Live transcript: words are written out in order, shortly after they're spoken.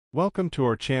Welcome to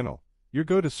our channel, your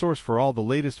go-to source for all the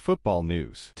latest football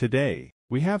news. Today,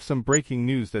 we have some breaking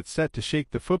news that's set to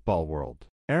shake the football world.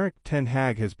 Erik Ten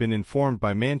Hag has been informed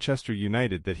by Manchester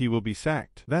United that he will be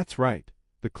sacked. That's right,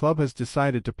 the club has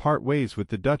decided to part ways with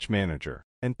the Dutch manager,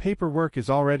 and paperwork is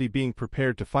already being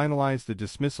prepared to finalize the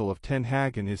dismissal of Ten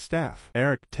Hag and his staff.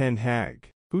 Erik Ten Hag,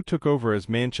 who took over as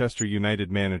Manchester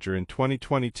United manager in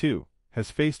 2022,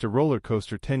 has faced a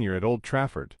roller-coaster tenure at Old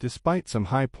Trafford, despite some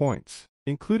high points,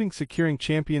 including securing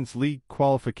Champions League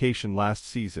qualification last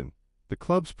season. The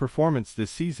club's performance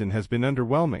this season has been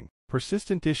underwhelming.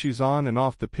 Persistent issues on and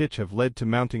off the pitch have led to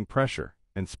mounting pressure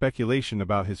and speculation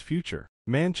about his future.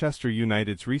 Manchester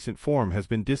United's recent form has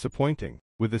been disappointing,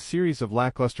 with a series of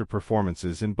lackluster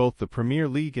performances in both the Premier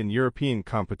League and European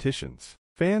competitions.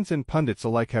 Fans and pundits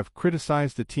alike have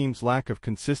criticized the team's lack of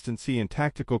consistency and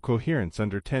tactical coherence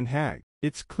under Ten Hag.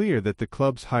 It's clear that the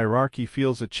club's hierarchy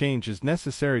feels a change is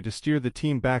necessary to steer the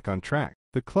team back on track.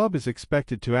 The club is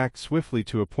expected to act swiftly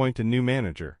to appoint a new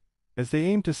manager, as they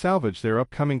aim to salvage their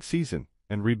upcoming season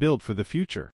and rebuild for the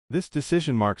future. This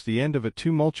decision marks the end of a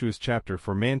tumultuous chapter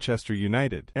for Manchester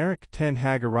United. Erik Ten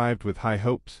Hag arrived with high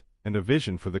hopes and a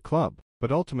vision for the club,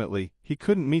 but ultimately, he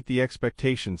couldn't meet the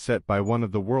expectations set by one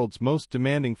of the world's most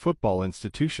demanding football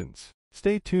institutions.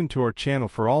 Stay tuned to our channel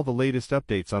for all the latest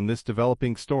updates on this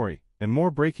developing story and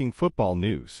more breaking football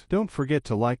news. Don't forget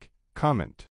to like,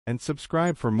 comment, and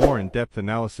subscribe for more in-depth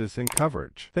analysis and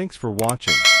coverage. Thanks for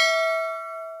watching.